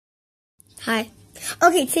Hi.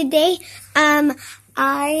 Okay, today, my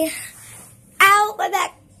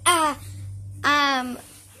back.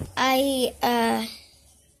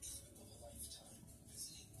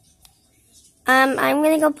 I'm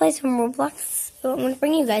gonna go play some Roblox. So I'm gonna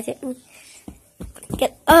bring you guys in.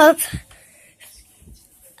 Get up.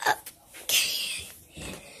 Okay.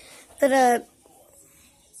 But,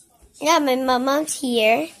 yeah, my mom's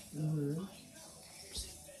here. Mm-hmm.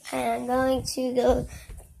 And I'm going to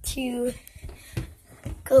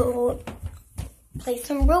go play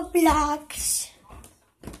some Roblox.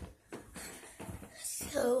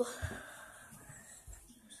 So,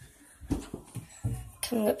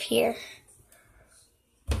 coming up here.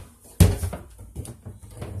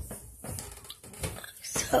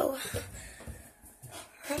 So,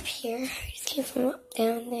 we're up here. I just came from up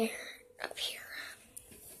down there, up here.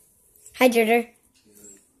 Hi, Jordan.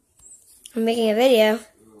 I'm making a video.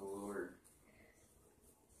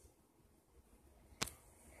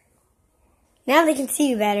 Now they can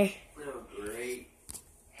see you better. Oh, great.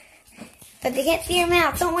 But they can't see your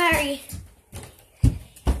mouth, don't worry.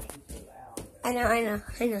 I know.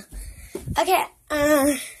 Okay,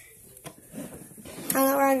 I don't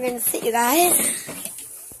know where I'm going to sit you guys.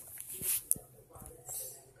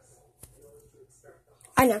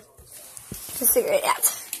 I know. Just figure it out.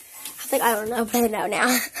 I think I don't know, but I know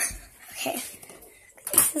now. Okay.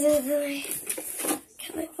 This is over the way.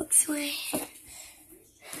 Get my books away.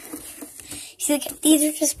 See, look, these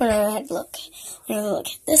are just when I had look.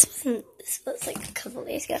 This was like a couple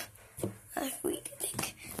days ago. Last week, I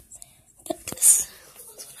think. But this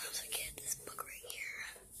was when I was a kid. This book right here.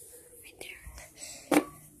 Right there.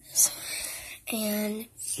 So, and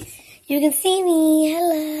you can see me.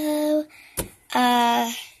 Hello.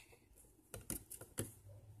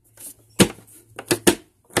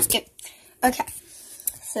 Skip. Okay.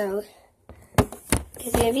 So,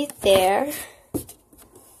 it's gonna be there.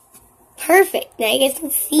 Perfect. Now you guys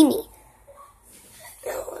can see me.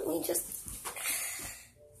 Now let me just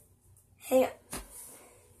hang on.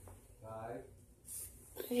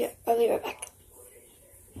 Yeah, I'll be right back.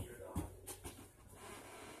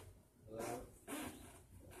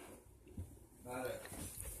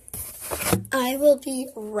 I will be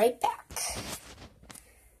right back.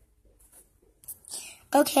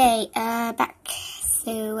 Okay, back.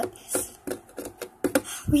 So,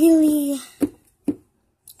 really,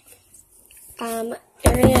 they're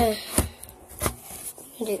gonna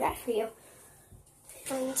do that for you.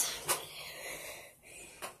 And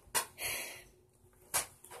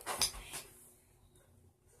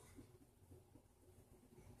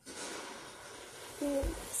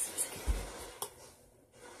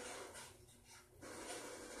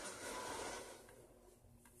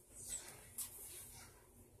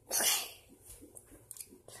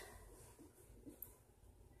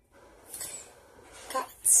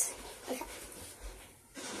okay.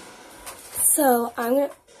 So I'm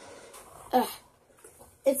gonna.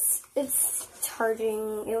 It's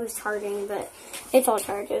charging. It was charging, but it's all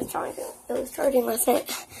charged. It was charging last night.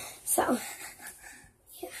 So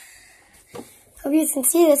yeah. Hope you can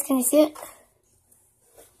see this. Can you see it?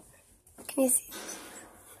 Can you see this?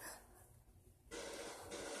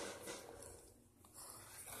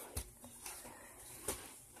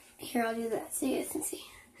 Here, I'll do that so you guys can see.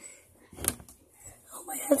 Oh,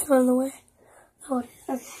 my head's not in the way. Oh, it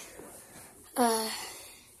is. Okay.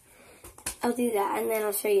 I'll do that, and then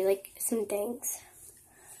I'll show you, like, some things.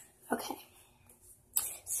 Okay.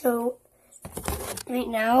 So, right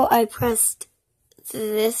now, I pressed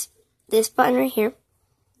this button right here.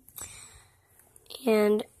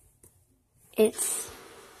 And it's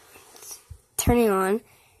turning on.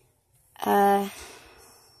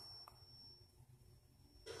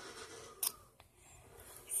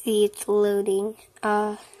 See, it's loading.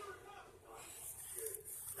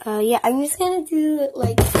 Yeah, I'm just gonna do,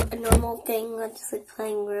 like, a normal thing, just, like,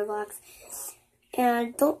 playing Roblox.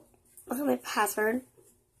 And don't look at my password.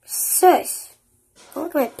 Shush! Don't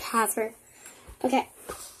look at my password. Okay.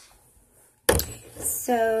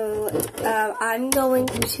 So, I'm going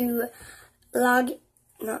to I'm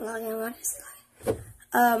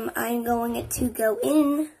going to go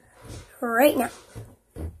in right now.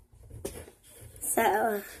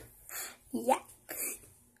 So, yeah.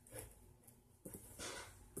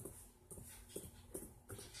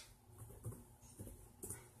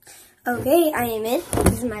 Okay, I am in.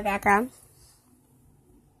 This is my background.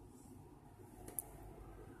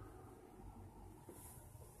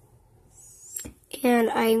 And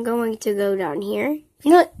I'm going to go down here.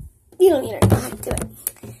 You know what? You don't need to know how to do it.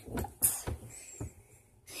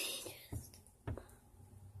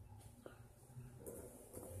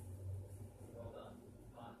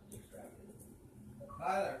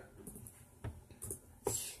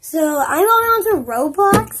 So I'm going on to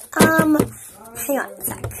Roblox. Hang on a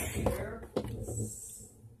sec.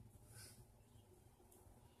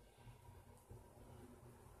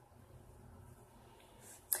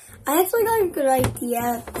 I actually got a good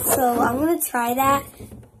idea, so I'm gonna try that.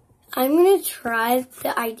 I'm gonna try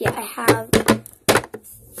the idea I have.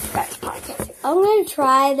 I'm gonna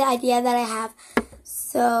try the idea that I have,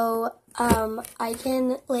 so I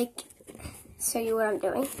can like show you what I'm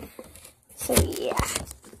doing. So yeah.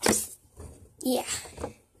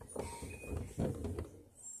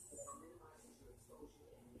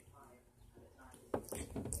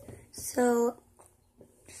 So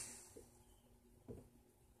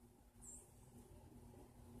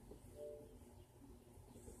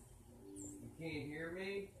you can't hear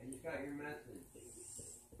me? I just got your message.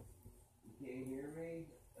 You can't hear me?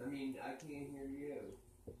 I mean, I can't hear you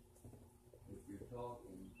if you're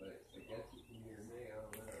talking, but I guess you can hear me. I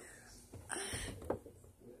don't know.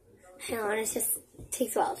 hang on, it just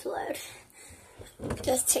takes a while to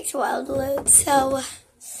load. So,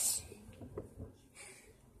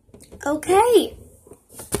 okay.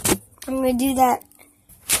 I'm gonna do that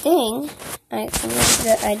thing. I'm gonna do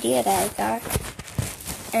the idea that I got.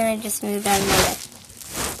 And I just moved out of my way.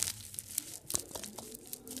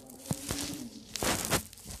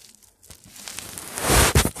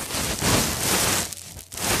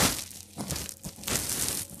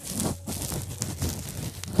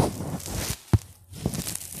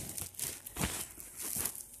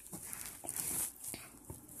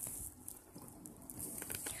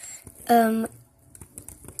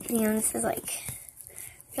 You know, this is like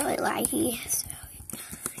really laggy, so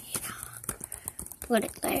you know, what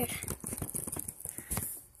it load.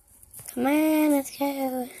 Come on, let's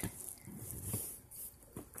go.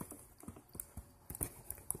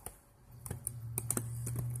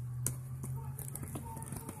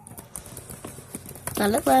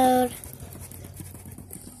 Let it load.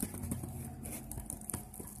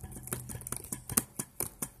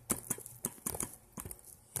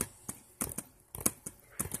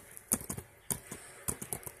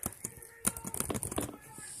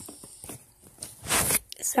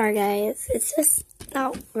 Sorry guys, it's just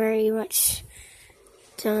not very much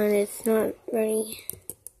done. It's not really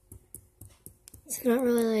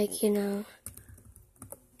like, you know,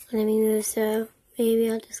 letting me move, so maybe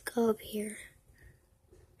I'll just go up here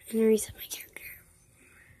and reset my character.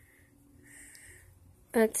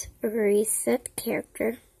 Let's reset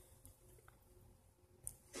character.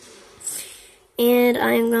 And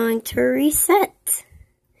I'm going to reset.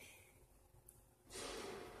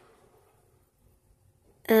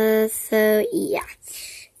 So yeah.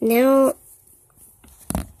 Now,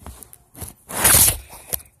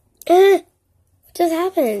 what just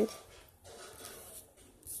happened?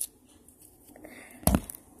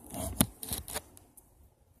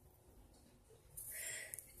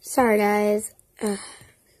 Sorry guys.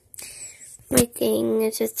 My thing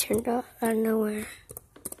is just turned off out of nowhere.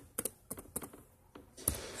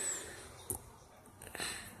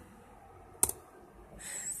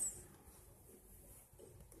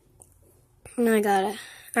 I gotta.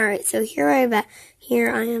 Alright, so here I am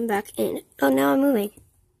back in. Oh, now I'm moving.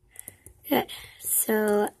 Good.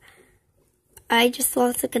 So, I just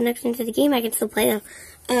lost the connection to the game. I can still play though.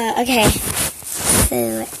 Okay.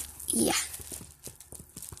 So, yeah.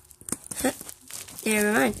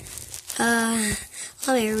 Never mind. Let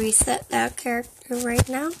me reset that character right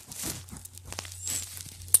now.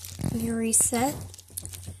 Let me reset.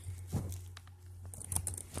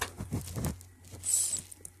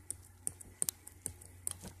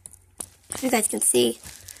 You guys can see.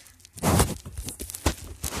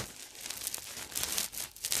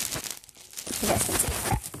 You guys can see.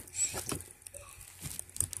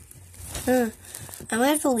 I'm gonna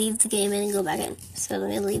have to leave the game and go back in. So let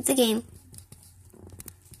me leave the game.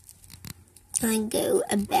 And then go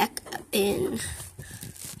back in.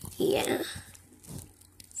 Yeah.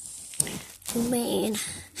 Oh man.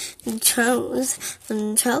 Controls.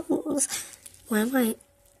 Why am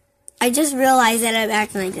I just realized that I'm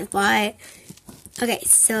acting like this. Why? Okay,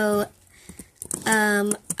 so,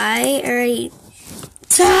 I already,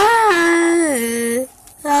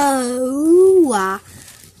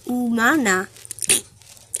 mana.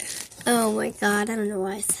 Oh my god, I don't know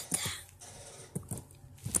why I said that.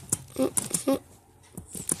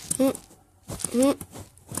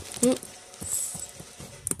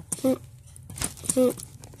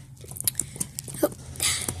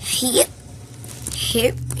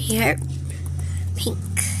 Here, pink.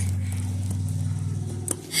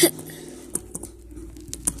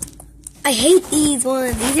 I hate these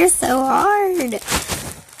ones. These are so hard.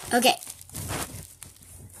 Okay.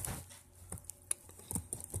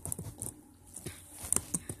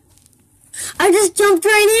 I just jumped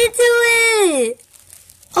right into it.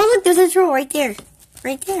 Oh, look, there's a troll right there.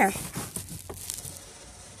 Right there.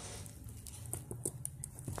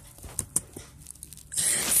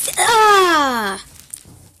 Ah!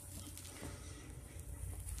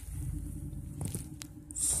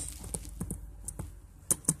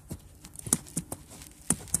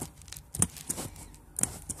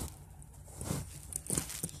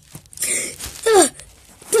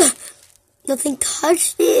 Nothing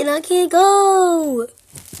touched it and I can't go.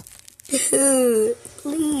 Dude,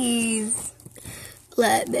 please.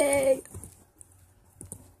 Let me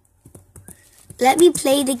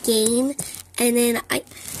play the game and then I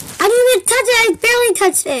didn't even touch it. I barely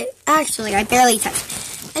touched it. Actually, I barely touched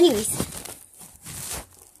it. Anyways.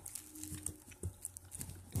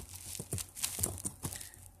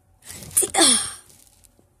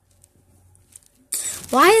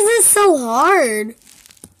 Why is this so hard?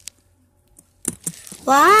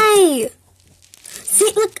 Why?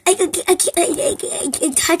 See, look, I'm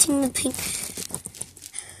touching the pink.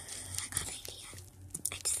 I got an idea.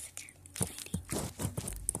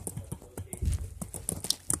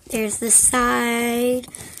 There's the side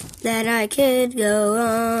that I could go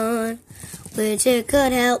on, which it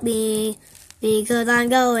could help me because I'm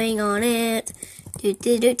going on it. Do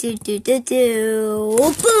do do do do do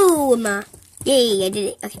do. Boom! Yay! I did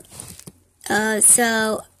it. Okay.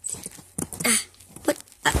 What?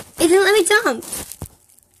 It didn't let me jump.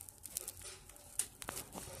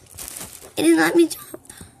 It didn't let me jump.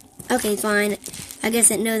 Okay, fine. I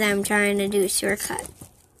guess it knows I'm trying to do a shortcut.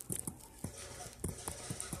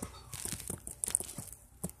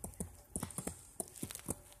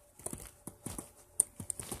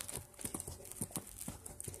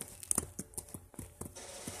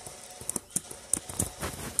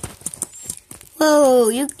 Whoa,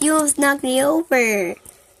 you almost knocked me over.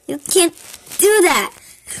 You can't do that.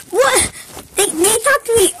 What? They knocked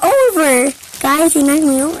me over. Guys, they knocked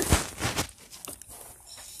me over.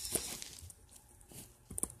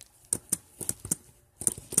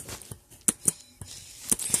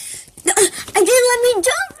 No, I didn't let me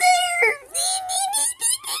jump there.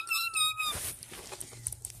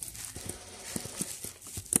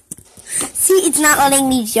 See, it's not letting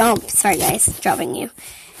me jump. Sorry, guys, dropping you.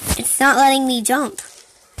 It's not letting me jump.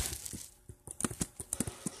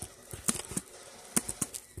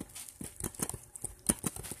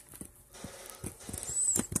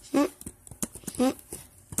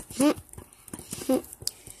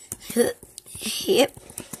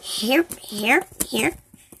 Here.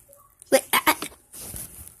 Wait,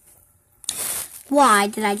 why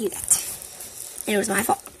did I do that? It was my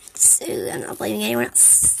fault. So I'm not blaming anyone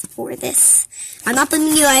else for this. I'm not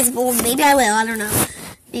blaming you guys, but maybe I will. I don't know.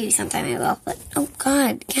 Maybe sometime I will. But oh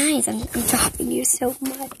god, guys, I'm dropping you so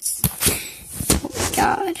much. Oh my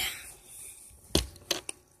god.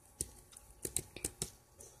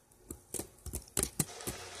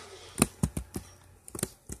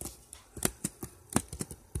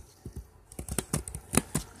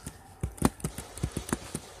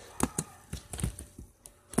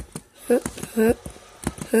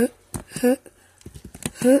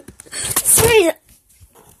 Seriously.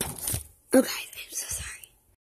 Okay.